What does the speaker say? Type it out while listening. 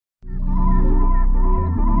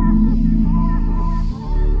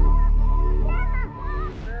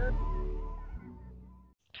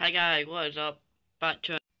Hi guys, what is up? Back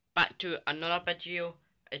to another video.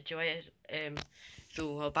 Today,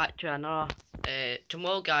 so we're back to another.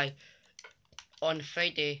 Tomorrow, guys, on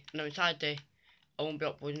Friday, no Saturday, I won't be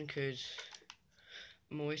uploading because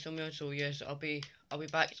I'm away somewhere. So yes, I'll be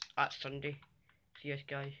back at Sunday. So yes,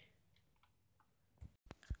 guys.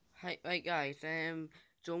 Hi, right, guys. So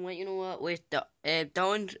I'm letting you know what with the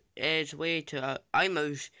Don is way to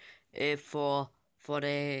iMouse for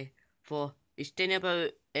it's staying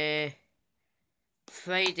about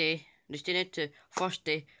Friday, it's staying to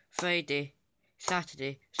Thursday, Friday,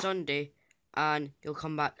 Saturday, Sunday, and he'll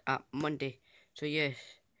come back at Monday. So yes,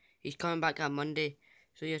 he's coming back at Monday.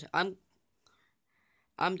 So yes, I'm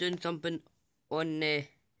doing something on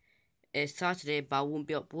Saturday, but I won't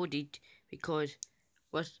be uploaded because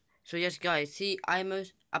so yes, guys. See, I've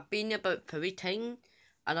been about 3 times,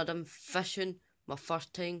 and I've done fishing my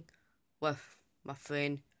first time with my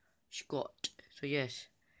friend Scott. So yes,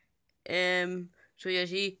 so yes,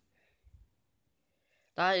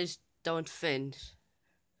 that is down fins.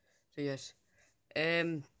 So yes,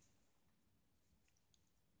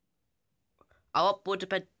 I'll upload a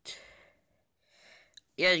bit.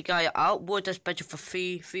 Yeah, guys, I'll upload this video for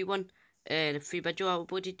free one. The free video I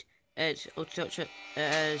uploaded. I'll search it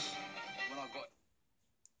as.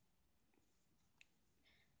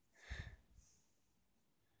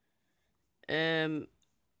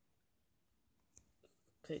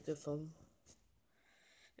 Click the phone.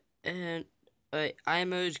 And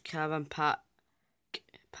iMouse Caravan Part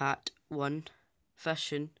 1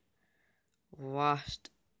 Fishing Last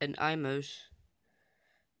in iMouse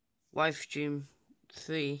Live Stream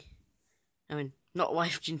 3. I mean, not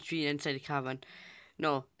Live Stream 3 inside the caravan.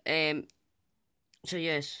 No, so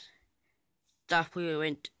yes, that's where we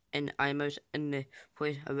went in iMouse in the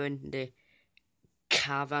place around the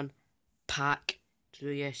caravan park. So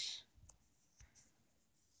yes.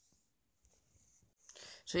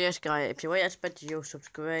 So yes, guys, if you like this video,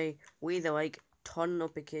 subscribe, leave a like, turn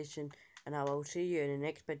notification, and I will see you in the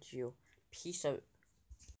next video. Peace out.